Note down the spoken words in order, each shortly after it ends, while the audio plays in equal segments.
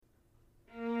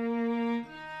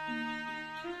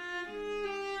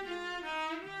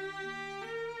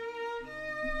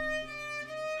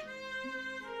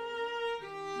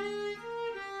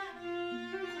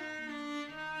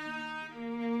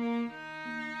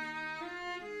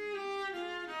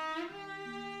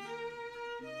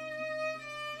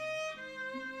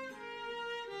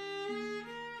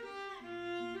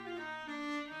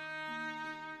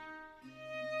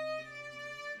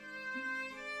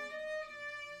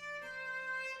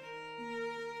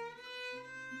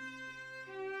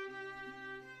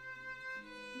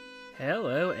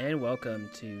Hello and welcome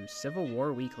to Civil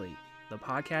War Weekly, the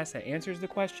podcast that answers the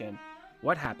question,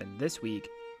 what happened this week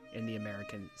in the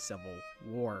American Civil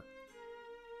War?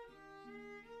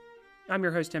 I'm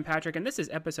your host, Tim Patrick, and this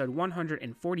is episode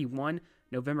 141,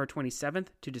 November 27th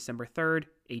to December 3rd,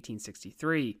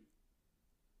 1863.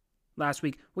 Last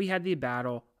week, we had the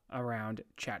battle around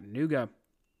Chattanooga.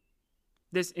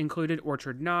 This included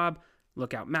Orchard Knob,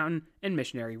 Lookout Mountain, and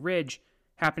Missionary Ridge,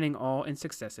 happening all in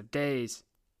successive days.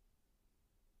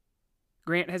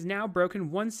 Grant has now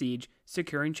broken one siege,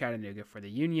 securing Chattanooga for the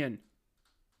Union.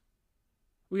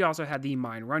 We also had the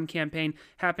Mine Run campaign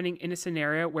happening in a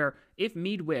scenario where, if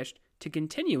Meade wished to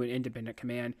continue an independent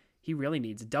command, he really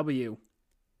needs a W.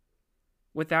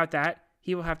 Without that,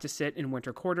 he will have to sit in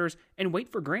winter quarters and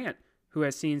wait for Grant, who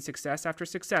has seen success after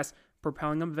success,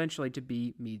 propelling him eventually to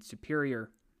be Meade's superior.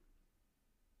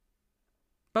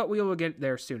 But we will get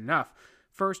there soon enough.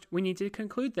 First, we need to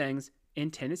conclude things in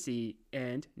Tennessee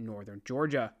and northern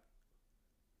Georgia.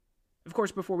 Of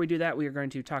course, before we do that, we are going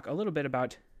to talk a little bit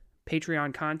about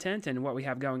Patreon content and what we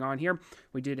have going on here.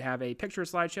 We did have a picture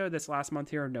slideshow this last month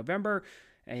here in November,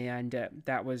 and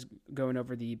that was going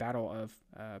over the Battle of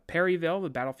Perryville, the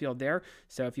battlefield there.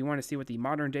 So if you want to see what the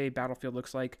modern day battlefield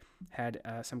looks like, had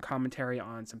some commentary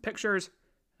on some pictures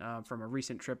from a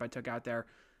recent trip I took out there.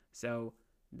 So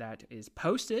that is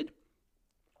posted.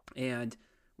 And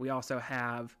we also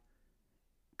have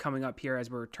coming up here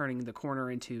as we're turning the corner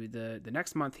into the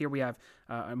next month here, we have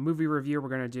a movie review. We're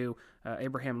going to do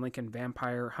Abraham Lincoln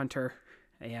Vampire Hunter,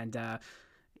 and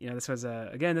this was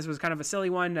kind of a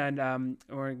silly one, and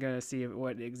we're going to see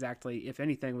what exactly, if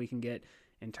anything, we can get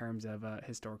in terms of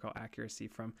historical accuracy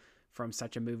from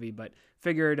such a movie. But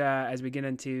figured as we get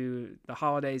into the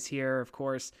holidays here, of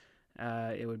course,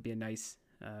 it would be a nice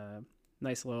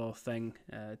little thing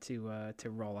to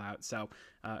roll out. So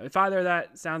if either of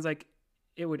that sounds like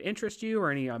it would interest you, or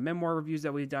any memoir reviews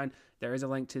that we've done, there is a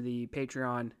link to the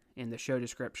Patreon in the show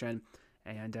description,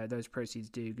 and those proceeds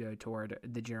do go toward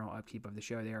the general upkeep of the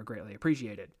show. They are greatly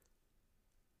appreciated.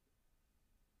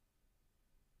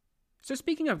 So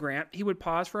speaking of Grant, he would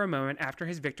pause for a moment after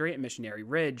his victory at Missionary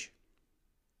Ridge.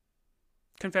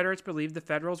 Confederates believed the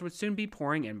Federals would soon be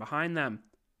pouring in behind them.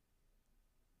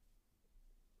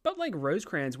 But like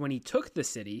Rosecrans when he took the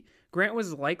city, Grant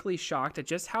was likely shocked at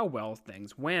just how well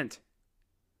things went.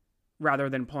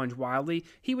 Rather than plunge wildly,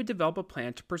 he would develop a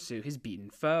plan to pursue his beaten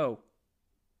foe.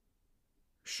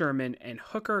 Sherman and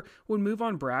Hooker would move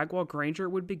on Bragg, while Granger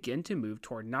would begin to move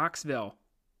toward Knoxville.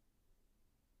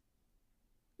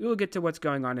 We will get to what's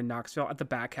going on in Knoxville at the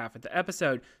back half of the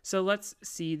episode, so let's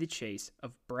see the chase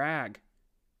of Bragg.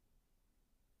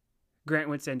 Grant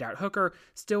would send out Hooker,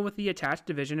 still with the attached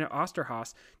division at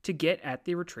Osterhaus, to get at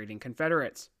the retreating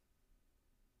Confederates.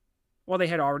 While they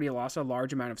had already lost a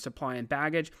large amount of supply and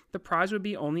baggage, the prize would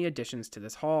be only additions to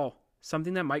this haul,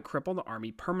 something that might cripple the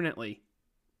army permanently.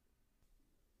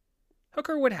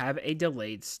 Hooker would have a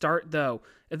delayed start, though,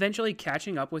 eventually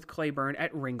catching up with Cleburne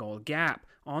at Ringgold Gap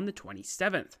on the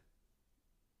 27th.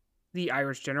 The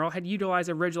Irish general had utilized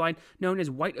a ridgeline known as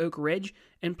White Oak Ridge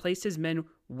and placed his men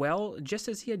well just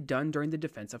as he had done during the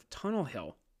defense of Tunnel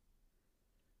Hill.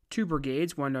 Two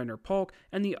brigades, one under Polk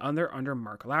and the other under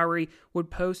Mark Lowry,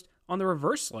 would post on the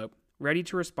reverse slope, ready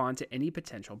to respond to any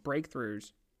potential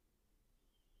breakthroughs.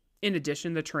 In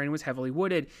addition, the terrain was heavily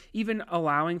wooded, even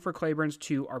allowing for Cleburne's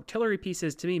two artillery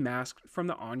pieces to be masked from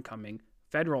the oncoming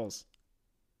Federals.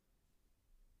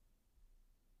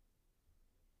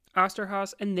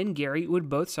 Osterhaus and then Gary would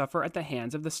both suffer at the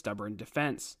hands of the stubborn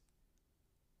defense.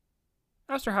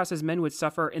 Osterhaus's men would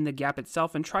suffer in the gap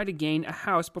itself and try to gain a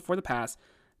house before the pass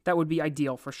that would be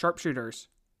ideal for sharpshooters.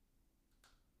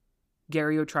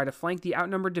 Gary would try to flank the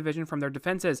outnumbered division from their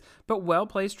defenses, but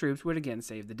well-placed troops would again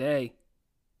save the day.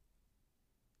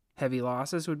 Heavy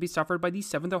losses would be suffered by the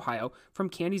 7th Ohio from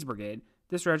Candy's brigade,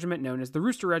 this regiment known as the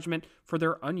Rooster Regiment, for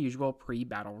their unusual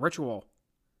pre-battle ritual.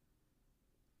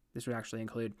 This would actually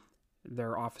include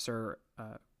their officer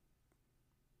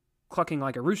clucking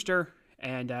like a rooster,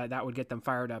 and that would get them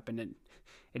fired up. And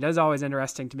it is always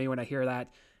interesting to me when I hear that,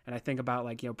 and I think about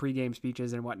pregame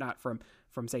speeches and whatnot from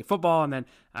say football, and then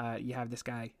you have this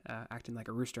guy acting like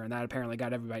a rooster, and that apparently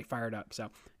got everybody fired up. So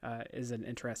is an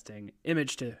interesting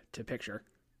image to picture.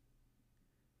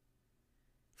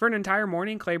 For an entire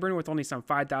morning, Cleburne, with only some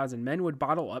 5,000 men, would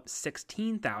bottle up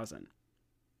 16,000.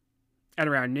 At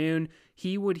around noon,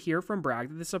 he would hear from Bragg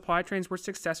that the supply trains were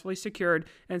successfully secured,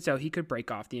 and so he could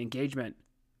break off the engagement.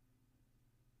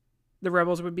 The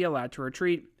rebels would be allowed to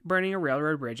retreat, burning a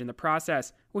railroad bridge in the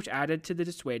process, which added to the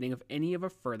dissuading of any of a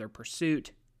further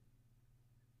pursuit.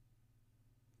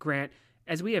 Grant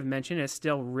as we have mentioned, is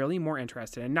still really more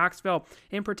interested in Knoxville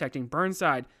and protecting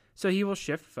Burnside, so he will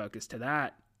shift focus to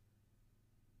that.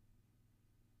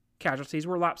 Casualties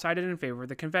were lopsided in favor of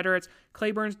the Confederates,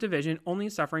 Cleburne's division only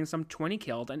suffering some 20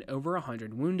 killed and over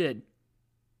 100 wounded.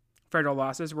 Federal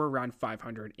losses were around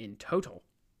 500 in total.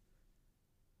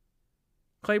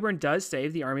 Cleburne does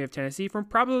save the Army of Tennessee from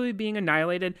probably being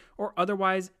annihilated or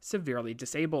otherwise severely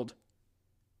disabled.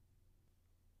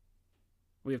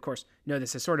 We, of course, know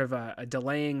this is sort of a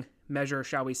delaying measure,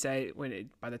 shall we say,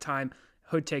 by the time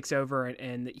Hood takes over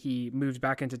and he moves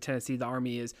back into Tennessee, the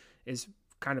Army is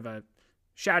kind of a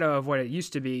shadow of what it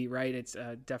used to be, right? It's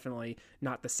definitely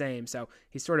not the same. So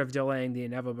he's sort of delaying the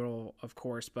inevitable, of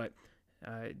course, but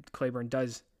Cleburne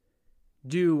does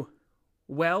do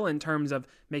well in terms of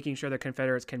making sure the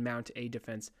Confederates can mount a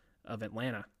defense of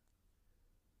Atlanta.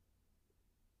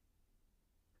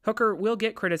 Hooker will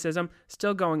get criticism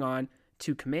still going on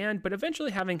to command, but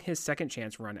eventually having his second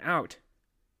chance run out.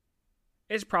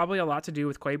 It's probably a lot to do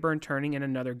with Cleburne turning in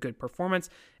another good performance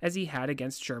as he had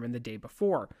against Sherman the day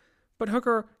before. But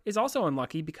Hooker is also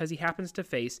unlucky because he happens to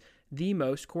face the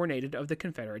most coordinated of the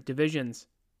Confederate divisions.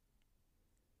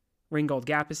 Ringgold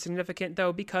Gap is significant,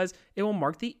 though, because it will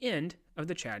mark the end of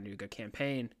the Chattanooga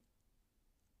campaign.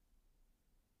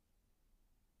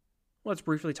 Let's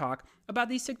briefly talk about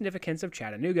the significance of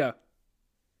Chattanooga.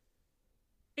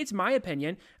 It's my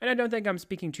opinion, and I don't think I'm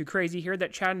speaking too crazy here,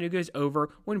 that Chattanooga is over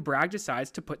when Bragg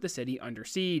decides to put the city under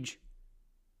siege.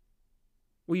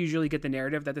 We usually get the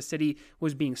narrative that the city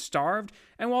was being starved,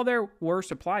 and while there were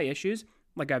supply issues,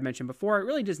 like I've mentioned before, it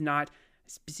really does not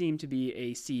seem to be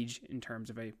a siege in terms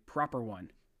of a proper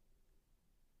one.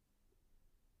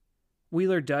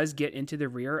 Wheeler does get into the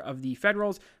rear of the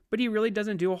Federals, but he really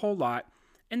doesn't do a whole lot,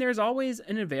 and there's always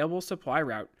an available supply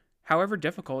route, however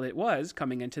difficult it was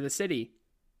coming into the city.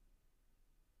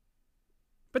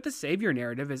 But the savior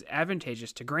narrative is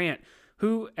advantageous to Grant,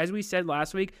 who, as we said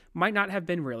last week, might not have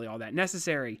been really all that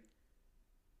necessary.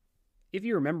 If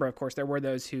you remember, of course, there were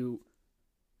those who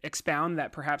expound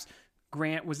that perhaps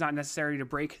Grant was not necessary to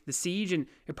break the siege, and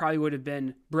it probably would have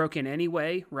been broken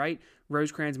anyway, right?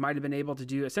 Rosecrans might have been able to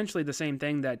do essentially the same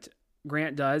thing that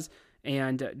Grant does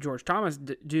and George Thomas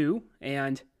do,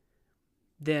 and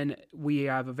then we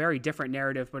have a very different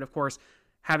narrative. But of course,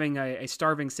 having a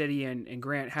starving city and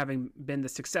Grant having been the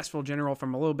successful general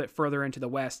from a little bit further into the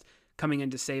West coming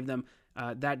in to save them,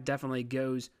 that definitely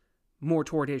goes more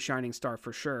toward his shining star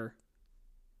for sure.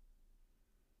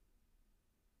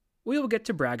 We will get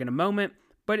to Bragg in a moment,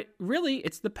 but really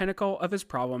it's the pinnacle of his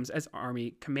problems as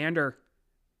Army commander.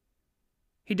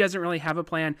 He doesn't really have a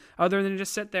plan other than to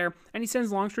just sit there, and he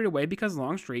sends Longstreet away because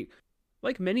Longstreet,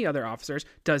 like many other officers,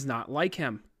 does not like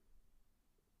him.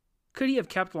 Could he have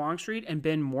kept Longstreet and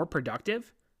been more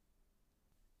productive?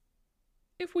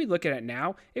 If we look at it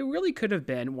now, it really could have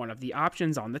been one of the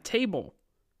options on the table.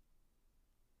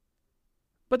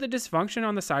 But the dysfunction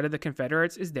on the side of the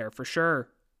Confederates is there for sure.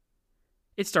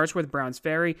 It starts with Brown's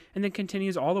Ferry and then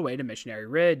continues all the way to Missionary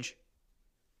Ridge.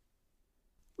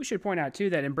 We should point out, too,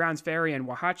 that in Brown's Ferry and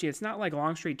Wauhatchie, it's not like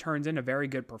Longstreet turns in a very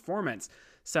good performance.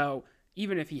 So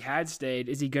even if he had stayed,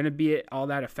 is he going to be all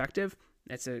that effective?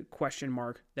 That's a question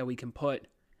mark that we can put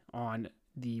on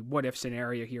the what-if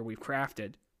scenario here we've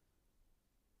crafted.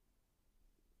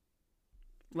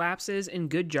 Lapses in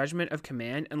good judgment of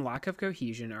command and lack of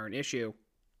cohesion are an issue.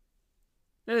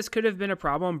 Now, this could have been a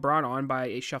problem brought on by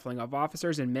a shuffling of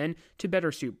officers and men to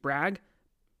better suit Bragg,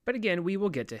 but again, we will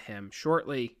get to him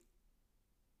shortly.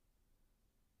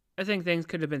 I think things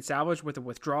could have been salvaged with a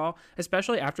withdrawal,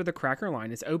 especially after the Cracker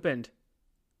Line is opened.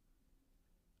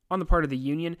 On the part of the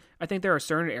Union, I think there are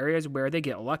certain areas where they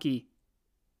get lucky.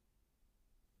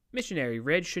 Missionary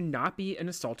Ridge should not be an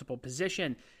assaultable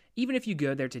position. Even if you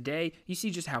go there today, you see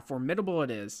just how formidable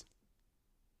it is.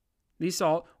 The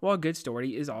assault, while a good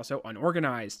story, is also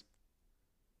unorganized.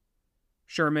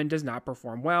 Sherman does not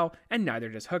perform well, and neither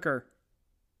does Hooker.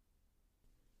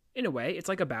 In a way, it's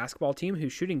like a basketball team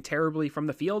who's shooting terribly from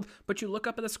the field, but you look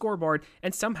up at the scoreboard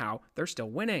and somehow they're still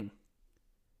winning.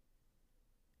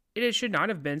 It should not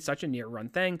have been such a near-run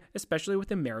thing, especially with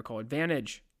the numerical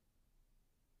advantage.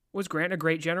 Was Grant a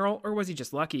great general, or was he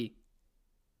just lucky?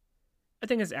 I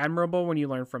think it's admirable when you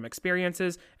learn from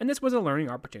experiences, and this was a learning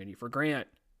opportunity for Grant.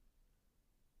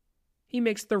 He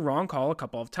makes the wrong call a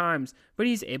couple of times, but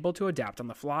he's able to adapt on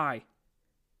the fly.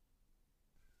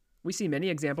 We see many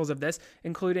examples of this,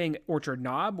 including Orchard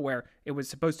Knob, where it was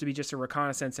supposed to be just a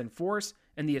reconnaissance in force,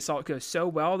 and the assault goes so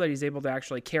well that he's able to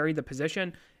actually carry the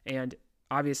position, and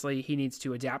obviously he needs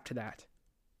to adapt to that.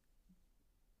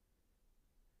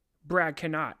 Bragg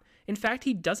cannot. In fact,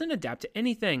 he doesn't adapt to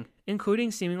anything,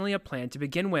 including seemingly a plan to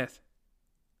begin with.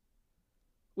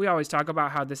 We always talk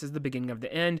about how this is the beginning of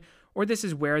the end, or this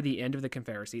is where the end of the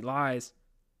Confederacy lies.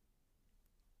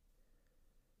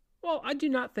 Well, I do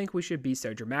not think we should be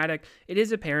so dramatic. It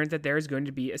is apparent that there is going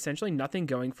to be essentially nothing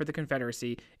going for the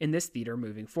Confederacy in this theater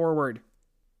moving forward.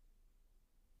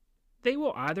 They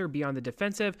will either be on the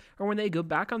defensive, or when they go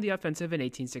back on the offensive in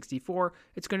 1864,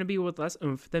 it's going to be with less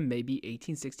oomph than maybe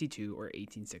 1862 or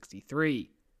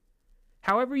 1863.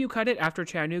 However you cut it, after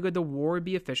Chattanooga, the war would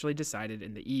be officially decided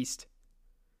in the East.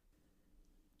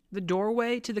 The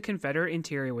doorway to the Confederate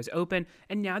interior was open,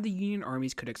 and now the Union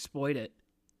armies could exploit it.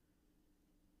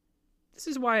 This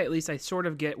is why at least I sort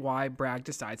of get why Bragg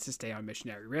decides to stay on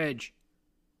Missionary Ridge.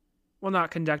 While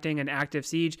not conducting an active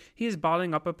siege, he is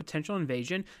bottling up a potential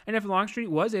invasion, and if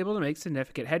Longstreet was able to make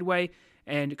significant headway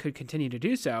and could continue to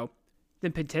do so,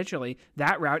 then potentially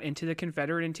that route into the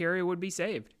Confederate interior would be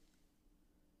saved.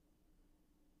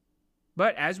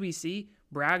 But as we see,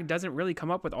 Bragg doesn't really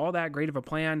come up with all that great of a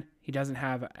plan. He doesn't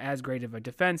have as great of a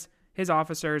defense. His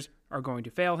officers are going to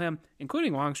fail him,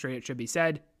 including Longstreet, it should be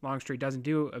said. Longstreet doesn't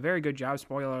do a very good job,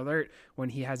 spoiler alert, when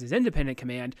he has his independent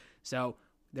command, so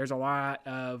there's a lot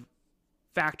of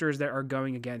factors that are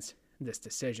going against this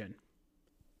decision.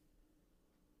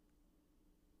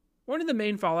 One of the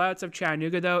main fallouts of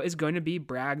Chattanooga, though, is going to be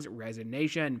Bragg's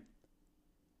resignation.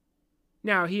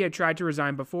 Now, he had tried to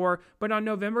resign before, but on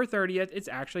November 30th, it's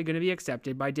actually going to be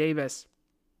accepted by Davis.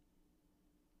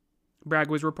 Bragg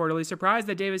was reportedly surprised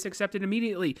that Davis accepted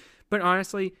immediately, but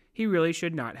honestly, he really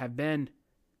should not have been.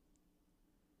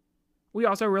 We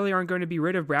also really aren't going to be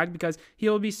rid of Bragg because he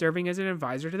will be serving as an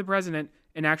advisor to the president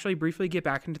and actually briefly get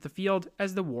back into the field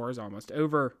as the war is almost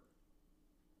over.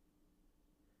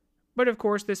 But of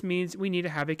course, this means we need to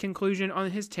have a conclusion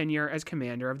on his tenure as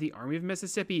commander of the Army of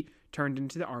Mississippi turned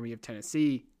into the Army of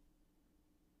Tennessee.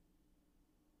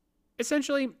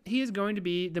 Essentially, he is going to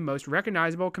be the most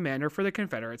recognizable commander for the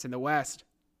Confederates in the West.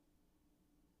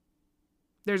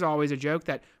 There's always a joke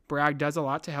that Bragg does a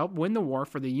lot to help win the war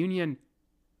for the Union.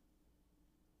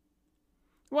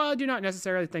 While I do not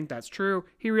necessarily think that's true,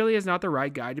 he really is not the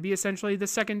right guy to be essentially the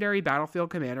secondary battlefield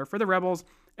commander for the rebels,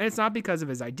 and it's not because of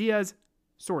his ideas,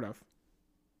 sort of.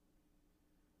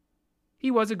 He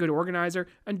was a good organizer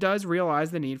and does realize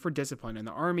the need for discipline in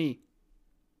the Army.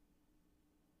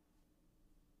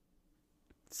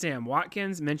 Sam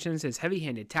Watkins mentions his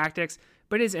heavy-handed tactics,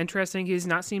 but it is interesting he does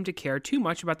not seem to care too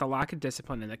much about the lack of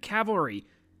discipline in the cavalry,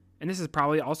 and this is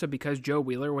probably also because Joe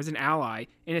Wheeler was an ally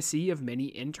in a sea of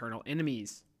many internal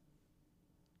enemies.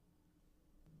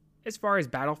 As far as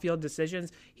battlefield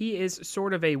decisions, he is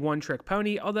sort of a one-trick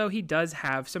pony, although he does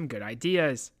have some good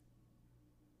ideas.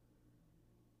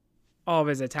 All of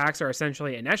his attacks are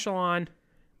essentially an echelon,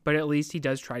 but at least he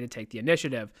does try to take the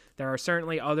initiative. There are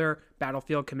certainly other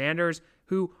battlefield commanders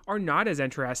who are not as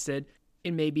interested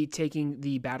in maybe taking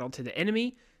the battle to the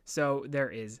enemy, so there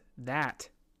is that.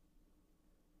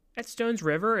 At Stones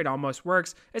River, it almost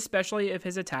works, especially if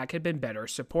his attack had been better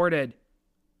supported.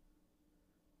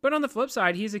 But on the flip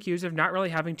side, he's accused of not really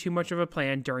having too much of a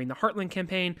plan during the Heartland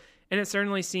campaign, and it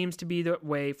certainly seems to be the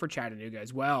way for Chattanooga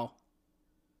as well.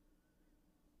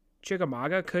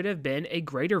 Chickamauga could have been a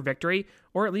greater victory,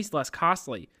 or at least less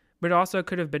costly, but also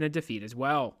could have been a defeat as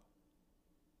well.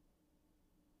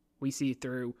 We see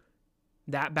through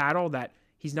that battle that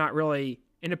he's not really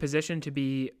in a position to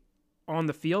be on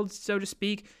the field, so to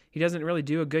speak. He doesn't really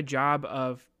do a good job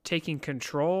of taking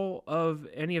control of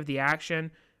any of the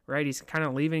action, right? He's kind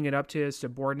of leaving it up to his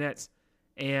subordinates,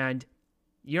 and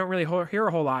you don't really hear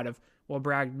a whole lot of, well,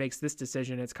 Bragg makes this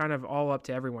decision. It's kind of all up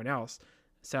to everyone else.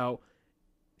 So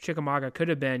Chickamauga could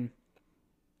have been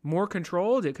more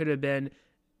controlled. It could have been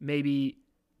maybe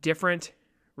different,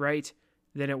 right,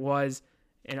 than it was.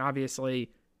 And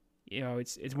obviously, you know,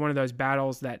 it's one of those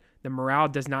battles that the morale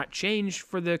does not change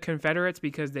for the Confederates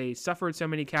because they suffered so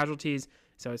many casualties.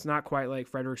 So it's not quite like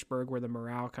Fredericksburg where the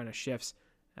morale kind of shifts.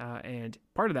 And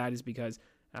part of that is because,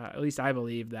 at least I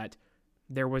believe, that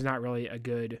there was not really a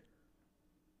good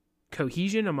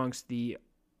cohesion amongst the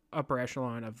upper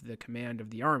echelon of the command of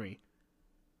the army.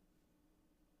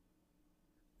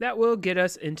 That will get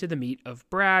us into the meat of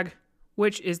Bragg,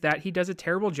 which is that he does a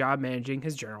terrible job managing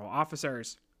his general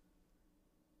officers.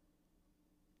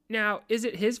 Now, is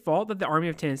it his fault that the Army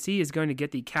of Tennessee is going to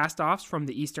get the cast-offs from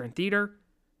the Eastern Theater?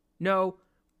 No,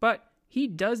 but he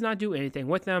does not do anything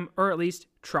with them, or at least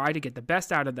try to get the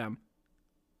best out of them.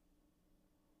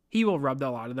 He will rub a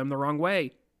lot of them the wrong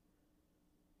way.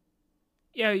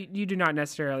 Yeah, you do not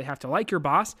necessarily have to like your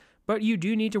boss, but you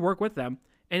do need to work with them,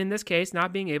 and in this case,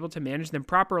 not being able to manage them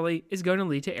properly is going to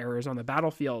lead to errors on the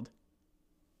battlefield.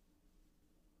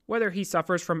 Whether he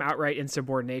suffers from outright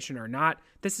insubordination or not,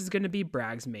 this is going to be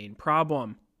Bragg's main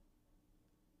problem.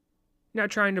 Now,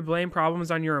 trying to blame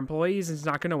problems on your employees is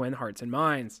not going to win hearts and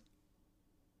minds.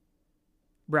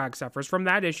 Bragg suffers from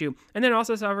that issue, and then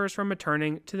also suffers from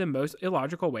returning to the most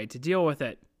illogical way to deal with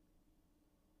it.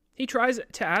 He tries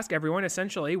to ask everyone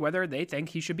essentially whether they think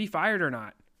he should be fired or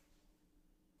not.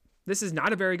 This is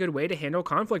not a very good way to handle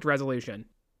conflict resolution.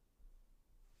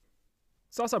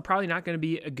 It's also probably not going to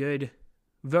be a good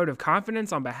vote of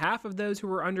confidence on behalf of those who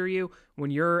are under you when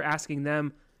you're asking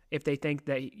them if they think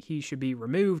that he should be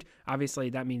removed. Obviously,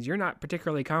 that means you're not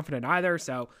particularly confident either.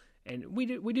 So, and we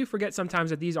do forget sometimes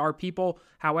that these are people.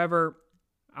 However,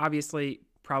 obviously,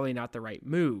 probably not the right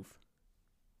move.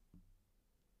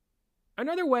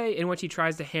 Another way in which he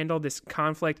tries to handle this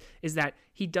conflict is that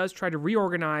he does try to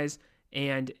reorganize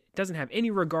and doesn't have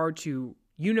any regard to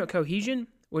unit cohesion,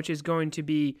 which is going to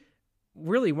be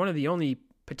really one of the only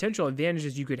potential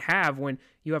advantages you could have when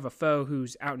you have a foe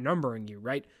who's outnumbering you,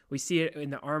 right? We see it in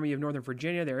the Army of Northern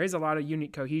Virginia. There is a lot of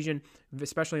unit cohesion,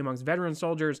 especially amongst veteran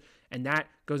soldiers, and that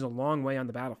goes a long way on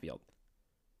the battlefield.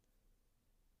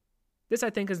 This, I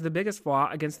think, is the biggest flaw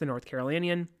against the North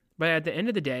Carolinian, but at the end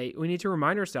of the day, we need to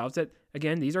remind ourselves that,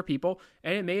 again, these are people,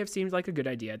 and it may have seemed like a good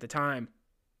idea at the time.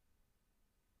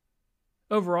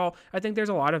 Overall, I think there's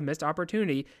a lot of missed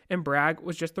opportunity, and Bragg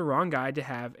was just the wrong guy to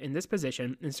have in this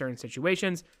position in certain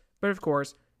situations, but of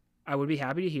course, I would be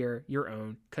happy to hear your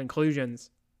own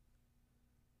conclusions.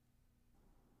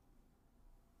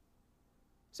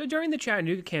 So during the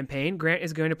Chattanooga campaign, Grant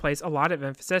is going to place a lot of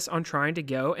emphasis on trying to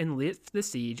go and lift the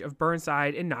siege of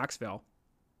Burnside in Knoxville.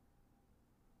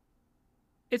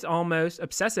 It's almost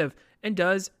obsessive and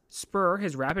does spur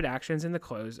his rapid actions in the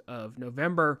close of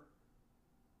November.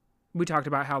 We talked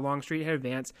about how Longstreet had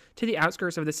advanced to the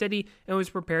outskirts of the city and was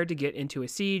prepared to get into a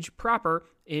siege proper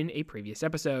in a previous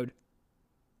episode.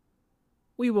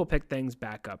 We will pick things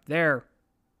back up there.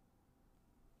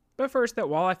 But first, that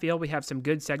while I feel we have some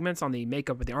good segments on the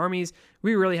makeup of the armies,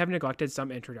 we really have neglected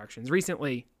some introductions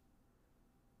recently.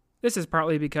 This is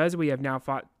partly because we have now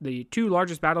fought the two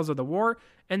largest battles of the war,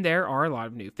 and there are a lot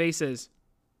of new faces.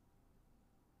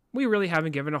 We really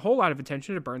haven't given a whole lot of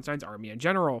attention to Burnside's army in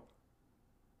general.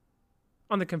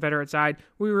 On the Confederate side,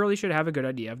 we really should have a good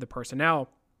idea of the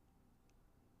personnel.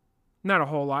 Not a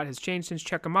whole lot has changed since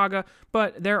Chickamauga,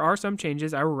 but there are some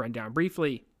changes I will run down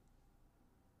briefly.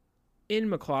 In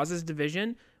McLaws'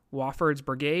 division, Wofford's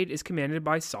brigade is commanded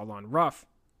by Solon Ruff.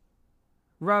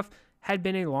 Ruff had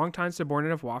been a longtime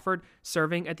subordinate of Wofford,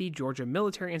 serving at the Georgia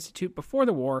Military Institute before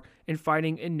the war and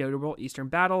fighting in notable Eastern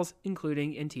battles,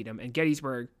 including Antietam and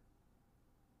Gettysburg.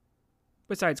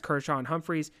 Besides Kershaw and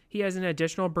Humphreys, he has an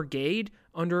additional brigade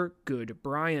under Good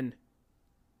Bryan.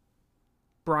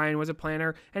 Bryan was a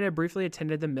planner and had briefly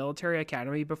attended the military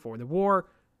academy before the war.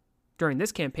 During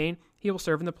this campaign, he will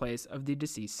serve in the place of the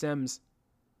deceased Sims.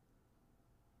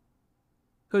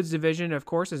 Hood's division, of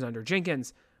course, is under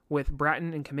Jenkins, with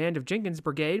Bratton in command of Jenkins'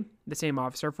 brigade, the same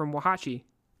officer from Wauhatchie.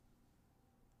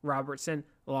 Robertson,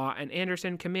 Law, and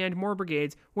Anderson command more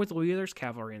brigades with Wheeler's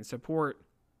cavalry in support.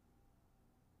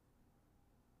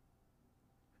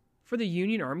 For the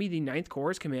Union Army, the 9th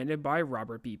Corps is commanded by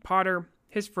Robert B. Potter,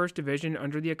 his 1st Division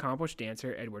under the accomplished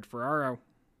dancer Edward Ferraro.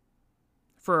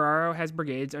 Ferraro has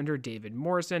brigades under David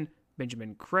Morrison,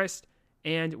 Benjamin Christ,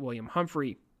 and William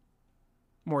Humphrey.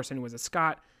 Morrison was a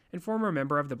Scot and former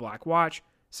member of the Black Watch,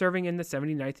 serving in the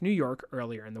 79th New York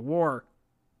earlier in the war.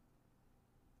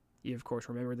 You, of course,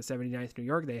 remember the 79th New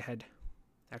York. They had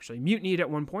actually mutinied at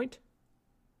one point.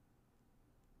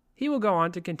 He will go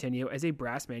on to continue as a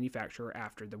brass manufacturer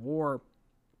after the war.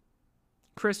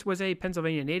 Christ was a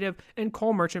Pennsylvania native and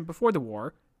coal merchant before the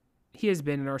war. He has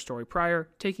been in our story prior,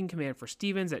 taking command for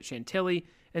Stevens at Chantilly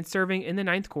and serving in the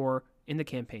 9th Corps in the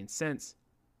campaign since.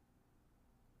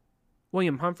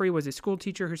 William Humphrey was a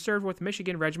schoolteacher who served with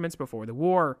Michigan regiments before the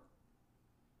war.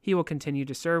 He will continue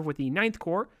to serve with the 9th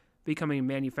Corps, becoming a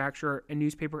manufacturer and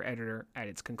newspaper editor at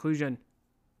its conclusion.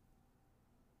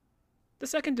 The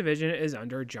 2nd Division is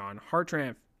under John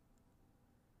Hartranft,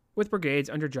 with brigades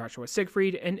under Joshua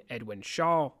Siegfried and Edwin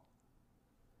Shaw.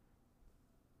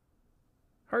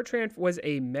 Hartranft was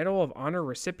a Medal of Honor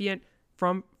recipient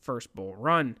from First Bull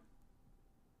Run.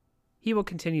 He will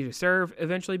continue to serve,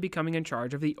 eventually becoming in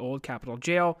charge of the old Capitol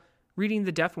Jail, reading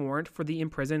the death warrant for the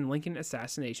imprisoned Lincoln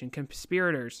assassination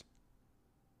conspirators.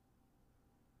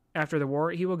 After the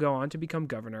war, he will go on to become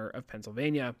governor of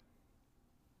Pennsylvania.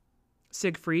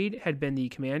 Siegfried had been the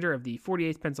commander of the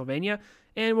 48th Pennsylvania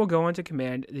and will go on to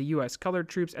command the U.S. colored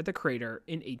troops at the Crater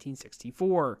in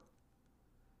 1864.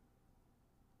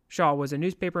 Shaw was a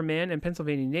newspaperman and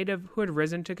Pennsylvania native who had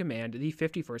risen to command the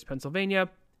 51st Pennsylvania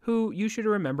who you should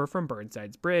remember from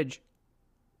Burnside's Bridge.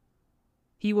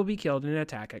 He will be killed in an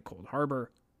attack at Cold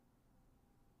Harbor.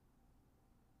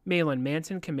 Mahlon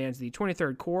Manson commands the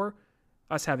 23rd Corps,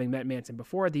 us having met Manson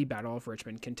before the Battle of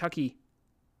Richmond, Kentucky.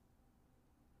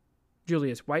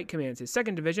 Julius White commands his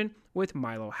 2nd Division, with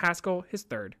Milo Haskell his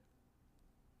 3rd.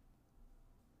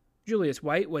 Julius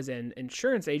White was an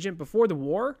insurance agent before the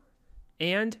war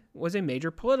and was a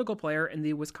major political player in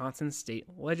the Wisconsin state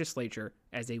legislature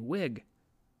as a Whig.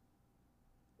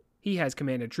 He has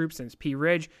commanded troops since Pea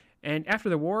Ridge, and after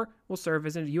the war will serve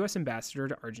as a U.S. ambassador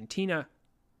to Argentina.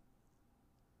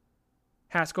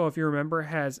 Haskell, if you remember,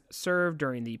 has served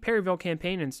during the Perryville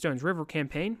Campaign and Stones River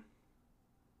Campaign.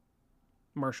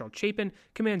 Marshal Chapin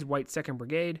commands White's 2nd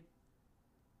Brigade.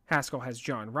 Haskell has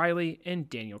John Riley and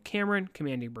Daniel Cameron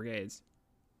commanding brigades.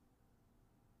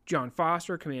 John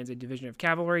Foster commands a division of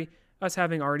cavalry, us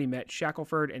having already met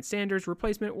Shackelford and Sanders'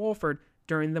 replacement Wolford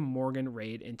during the Morgan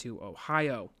raid into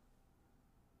Ohio.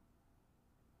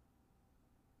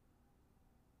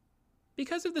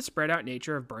 Because of the spread-out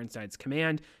nature of Burnside's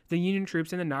command, the Union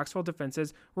troops in the Knoxville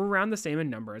defenses were around the same in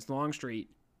number as Longstreet.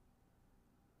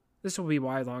 This will be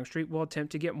why Longstreet will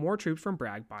attempt to get more troops from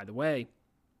Bragg by the way.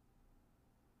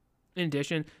 In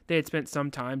addition, they had spent some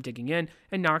time digging in,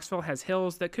 and Knoxville has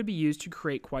hills that could be used to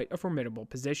create quite a formidable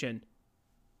position.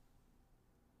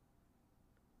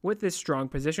 With this strong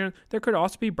position, there could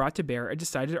also be brought to bear a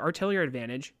decided artillery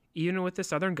advantage, even with the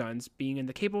Southern guns being in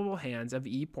the capable hands of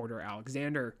E. Porter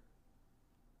Alexander.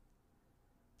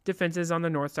 Defenses on the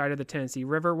north side of the Tennessee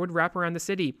River would wrap around the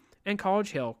city and College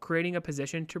Hill, creating a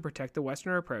position to protect the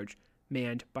western approach,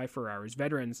 manned by Ferrara's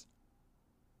veterans.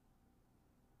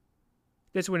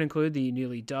 This would include the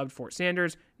newly dubbed Fort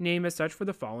Sanders, named as such for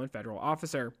the fallen federal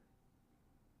officer.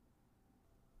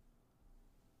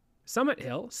 Summit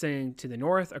Hill, sitting to the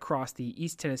north across the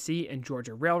East Tennessee and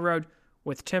Georgia Railroad,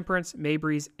 with Temperance,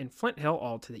 Mabry's, and Flint Hill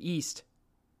all to the east.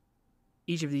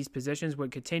 Each of these positions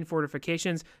would contain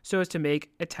fortifications so as to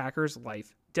make attackers'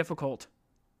 life difficult.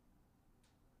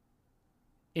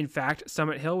 In fact,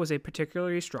 Summit Hill was a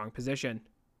particularly strong position.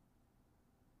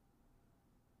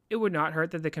 It would not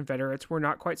hurt that the Confederates were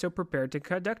not quite so prepared to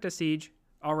conduct a siege,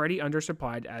 already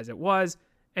undersupplied as it was,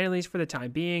 and at least for the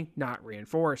time being, not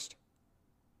reinforced.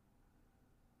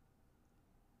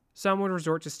 Some would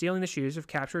resort to stealing the shoes of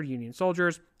captured Union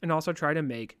soldiers and also try to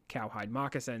make cowhide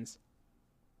moccasins.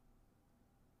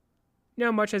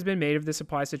 Now, much has been made of the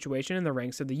supply situation in the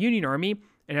ranks of the Union Army,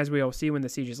 and as we will see when the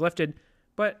siege is lifted,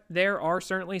 but there are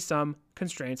certainly some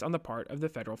constraints on the part of the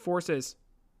Federal forces.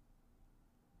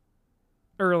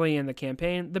 Early in the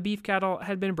campaign, the beef cattle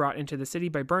had been brought into the city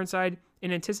by Burnside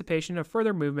in anticipation of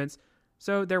further movements,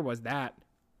 so there was that.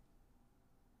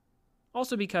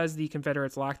 Also, because the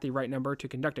Confederates lacked the right number to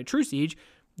conduct a true siege,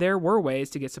 there were ways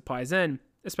to get supplies in,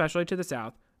 especially to the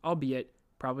south, albeit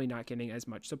probably not getting as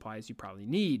much supply as you probably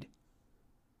need.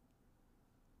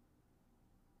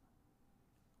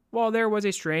 While there was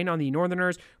a strain on the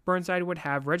Northerners, Burnside would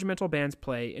have regimental bands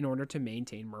play in order to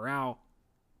maintain morale.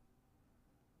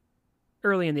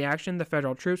 Early in the action, the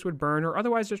Federal troops would burn or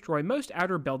otherwise destroy most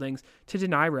outer buildings to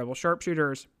deny rebel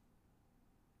sharpshooters.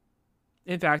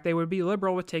 In fact, they would be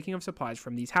liberal with taking of supplies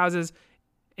from these houses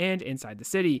and inside the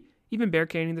city, even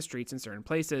barricading the streets in certain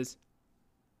places.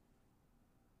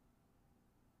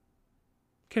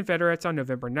 Confederates on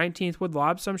November 19th would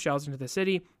lob some shells into the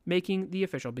city, making the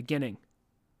official beginning.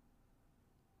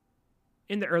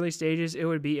 In the early stages, it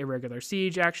would be a regular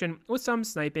siege action with some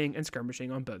sniping and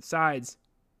skirmishing on both sides.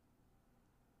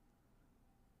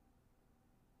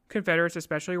 Confederates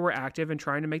especially were active in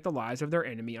trying to make the lives of their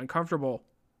enemy uncomfortable.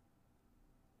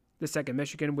 The 2nd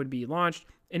Michigan would be launched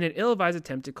in an ill-advised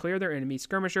attempt to clear their enemy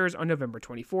skirmishers on November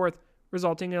 24th,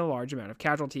 resulting in a large amount of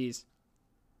casualties.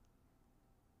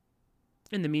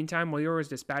 In the meantime, Wheeler was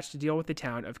dispatched to deal with the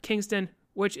town of Kingston,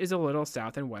 which is a little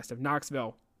south and west of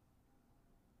Knoxville.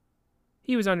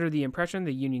 He was under the impression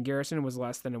the Union garrison was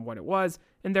less than what it was,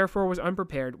 and therefore was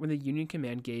unprepared when the Union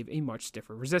command gave a much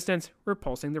stiffer resistance,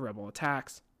 repulsing the rebel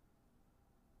attacks.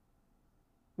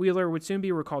 Wheeler would soon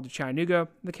be recalled to Chattanooga,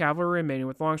 the cavalry remaining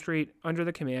with Longstreet under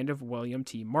the command of William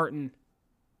T. Martin.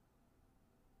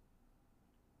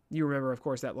 You remember, of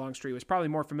course, that Longstreet was probably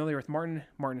more familiar with Martin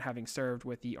having served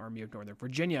with the Army of Northern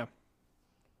Virginia.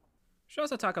 Should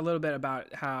also talk a little bit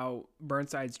about how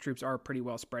Burnside's troops are pretty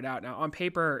well spread out. Now, on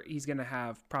paper, he's going to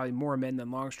have probably more men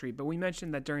than Longstreet, but we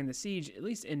mentioned that during the siege, at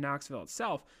least in Knoxville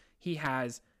itself, he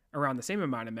has around the same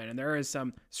amount of men, and there is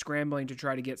some scrambling to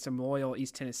try to get some loyal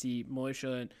East Tennessee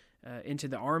militia into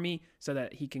the army so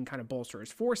that he can kind of bolster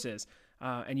his forces.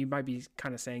 And you might be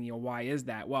kind of saying, why is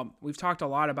that? Well, we've talked a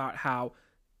lot about how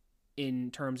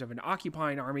in terms of an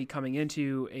occupying army coming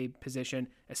into a position,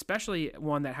 especially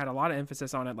one that had a lot of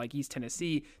emphasis on it like East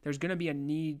Tennessee. There's going to be a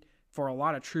need for a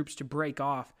lot of troops to break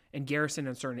off and garrison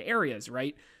in certain areas,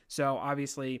 right? So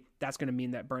obviously that's going to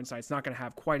mean that Burnside's not going to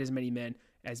have quite as many men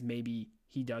as maybe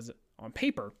he does on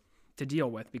paper to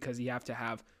deal with, because you have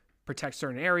to protect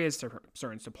certain areas,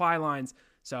 certain supply lines.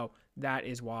 So that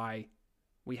is why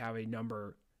we have a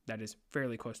number that is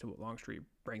fairly close to what Longstreet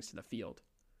brings to the field.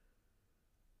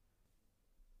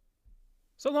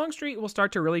 So Longstreet will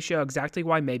start to really show exactly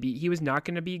why maybe he was not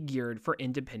going to be geared for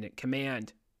independent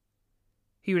command.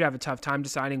 He would have a tough time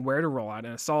deciding where to roll out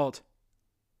an assault.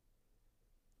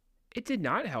 It did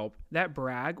not help that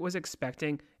Bragg was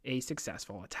expecting a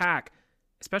successful attack,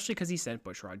 especially because he sent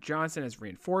Bushrod Johnson as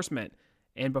reinforcement,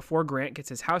 and before Grant gets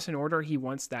his house in order, he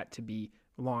wants that to be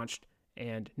launched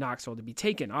and Knoxville to be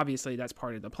taken. Obviously, that's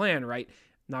part of the plan, right?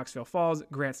 Knoxville falls,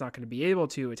 Grant's not going to be able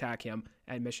to attack him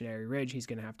at Missionary Ridge. He's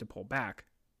going to have to pull back.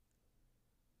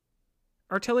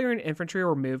 Artillery and infantry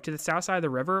were moved to the south side of the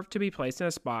river to be placed in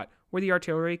a spot where the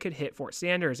artillery could hit Fort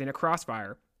Sanders in a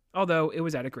crossfire, although it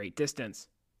was at a great distance.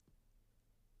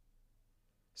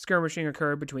 Skirmishing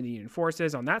occurred between the Union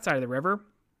forces on that side of the river,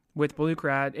 with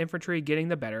blue-clad infantry getting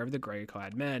the better of the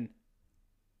gray-clad men.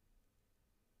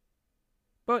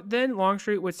 But then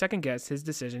Longstreet would second-guess his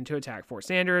decision to attack Fort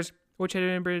Sanders, which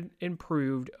had been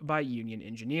improved by Union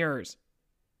engineers.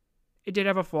 It did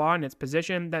have a flaw in its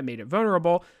position that made it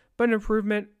vulnerable, but an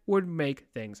improvement would make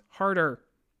things harder.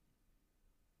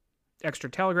 Extra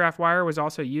telegraph wire was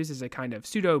also used as a kind of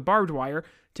pseudo-barbed wire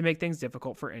to make things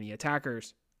difficult for any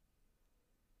attackers.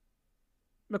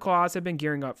 McLaws had been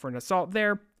gearing up for an assault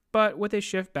there, but with a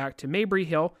shift back to Mabry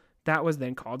Hill, that was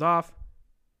then called off,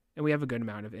 and we have a good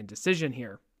amount of indecision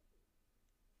here.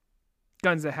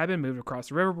 Guns that had been moved across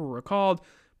the river were recalled,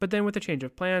 but then with a change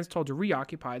of plans told to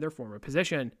reoccupy their former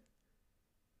position.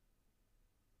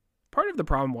 Part of the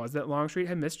problem was that Longstreet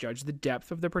had misjudged the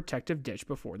depth of the protective ditch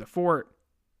before the fort.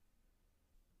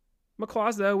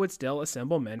 McLaws, though, would still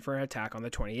assemble men for an attack on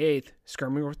the 28th,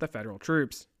 skirmishing with the Federal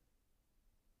troops.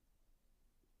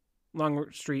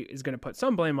 Longstreet is going to put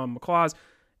some blame on McLaws,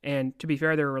 and to be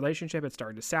fair, their relationship had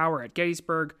started to sour at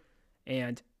Gettysburg,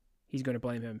 and he's going to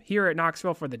blame him here at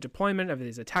Knoxville for the deployment of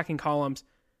his attacking columns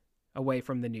away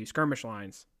from the new skirmish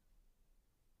lines.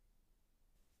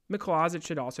 McLaws, it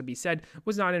should also be said,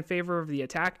 was not in favor of the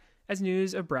attack, as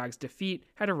news of Bragg's defeat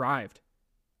had arrived.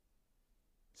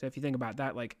 So if you think about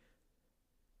that,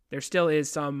 there still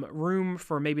is some room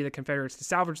for maybe the Confederates to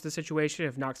salvage the situation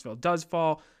if Knoxville does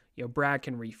fall. Bragg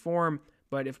can reform,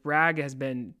 but if Bragg has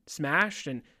been smashed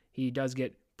and he does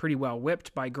get pretty well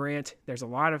whipped by Grant, there's a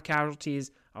lot of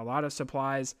casualties, a lot of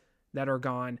supplies that are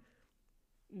gone,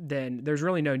 then there's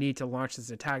really no need to launch this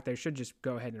attack. They should just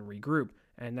go ahead and regroup,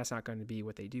 and that's not going to be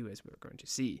what they do, as we're going to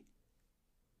see.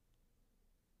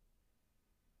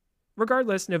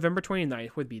 Regardless, November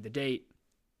 29th would be the date.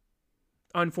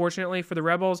 Unfortunately for the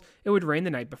rebels, it would rain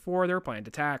the night before their planned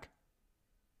attack.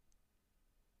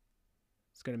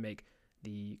 It's going to make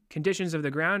the conditions of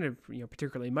the ground,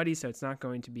 particularly muddy, so it's not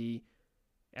going to be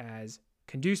as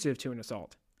conducive to an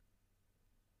assault.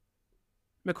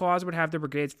 McLaws would have the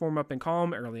brigades form up in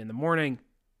column early in the morning.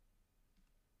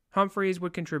 Humphreys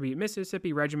would contribute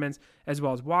Mississippi regiments, as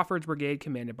well as Wofford's brigade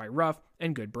commanded by Ruff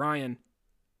and Good Bryan.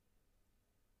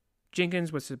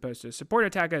 Jenkins was supposed to support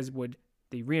attack, as would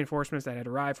the reinforcements that had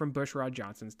arrived from Bushrod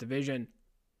Johnson's division.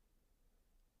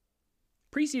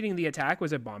 Preceding the attack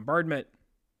was a bombardment.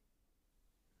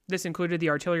 This included the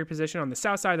artillery position on the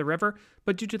south side of the river,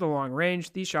 but due to the long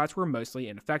range, these shots were mostly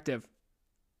ineffective.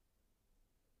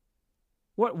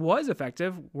 What was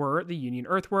effective were the Union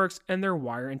earthworks and their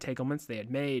wire entanglements they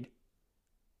had made.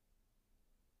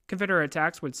 Confederate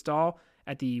attacks would stall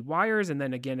at the wires and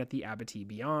then again at the abattis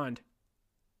beyond.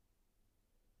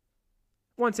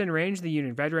 Once in range, the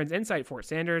Union veterans inside Fort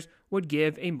Sanders would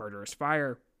give a murderous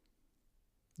fire.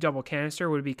 Double canister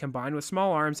would be combined with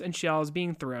small arms and shells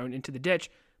being thrown into the ditch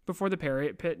before the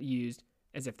parapet used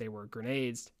as if they were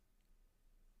grenades.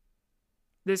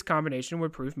 This combination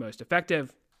would prove most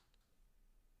effective.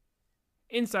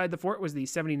 Inside the fort was the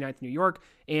 79th New York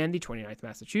and the 29th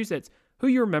Massachusetts, who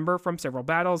you remember from several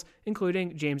battles,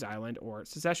 including James Island or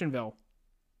Secessionville.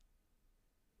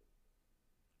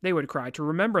 They would cry to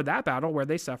remember that battle where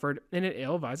they suffered in an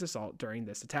ill-advised assault during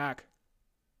this attack.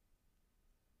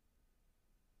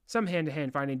 Some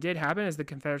hand-to-hand fighting did happen as the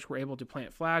Confederates were able to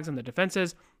plant flags on the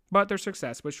defenses, but their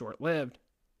success was short-lived.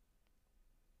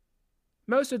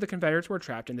 Most of the Confederates were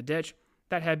trapped in the ditch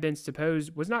that had been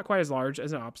supposed was not quite as large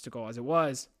as an obstacle as it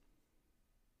was.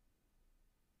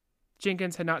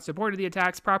 Jenkins had not supported the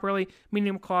attacks properly,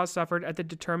 meaning McLaws suffered at the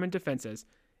determined defenses,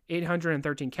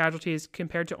 813 casualties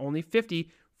compared to only 50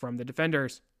 from the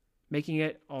defenders, making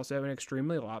it also an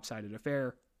extremely lopsided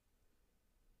affair.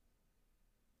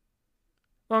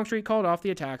 Longstreet called off the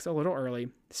attacks a little early,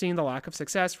 seeing the lack of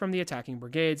success from the attacking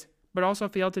brigades, but also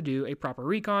failed to do a proper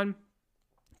recon,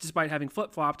 despite having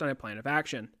flip-flopped on a plan of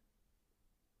action.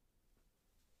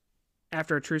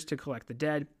 After a truce to collect the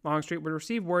dead, Longstreet would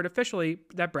receive word officially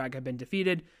that Bragg had been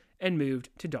defeated and moved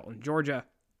to Dalton, Georgia.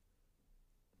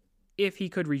 If he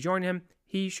could rejoin him,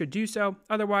 he should do so,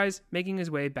 otherwise, making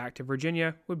his way back to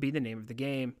Virginia would be the name of the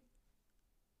game.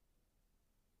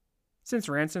 Since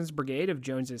Ranson's brigade of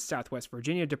Jones's Southwest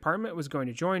Virginia Department was going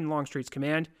to join Longstreet's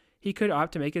command, he could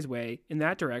opt to make his way in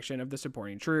that direction of the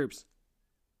supporting troops.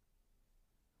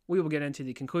 We will get into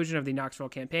the conclusion of the Knoxville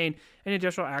campaign and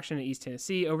additional action in East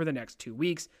Tennessee over the next 2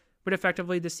 weeks, but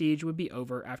effectively the siege would be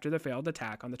over after the failed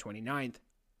attack on the 29th.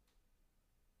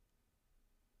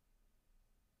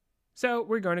 So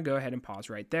we're going to go ahead and pause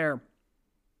right there.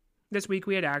 This week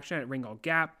we had action at Ringgold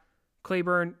Gap,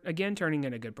 Claiborne again turning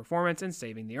in a good performance and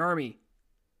saving the army.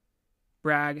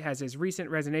 Bragg has his recent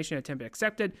resignation attempt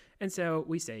accepted, and so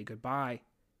we say goodbye.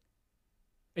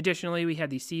 Additionally, we had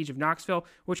the siege of Knoxville,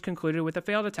 which concluded with a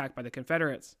failed attack by the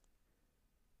Confederates.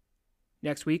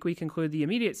 Next week, we conclude the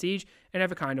immediate siege and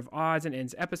have a kind of odds and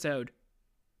ends episode.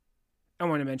 I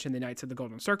want to mention the Knights of the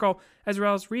Golden Circle, as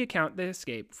well as recount the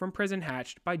escape from prison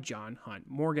hatched by John Hunt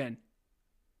Morgan.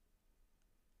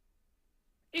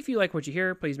 If you like what you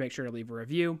hear, please make sure to leave a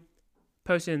review.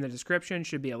 Posted in the description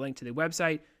should be a link to the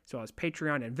website, as well as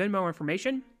Patreon and Venmo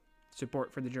information.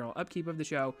 Support for the general upkeep of the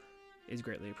show is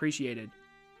greatly appreciated.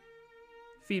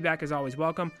 Feedback is always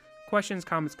welcome. Questions,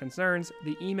 comments, concerns.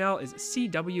 The email is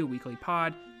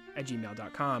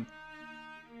cwweeklypod@gmail.com.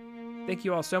 Thank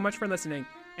you all so much for listening,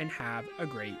 and have a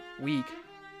great week.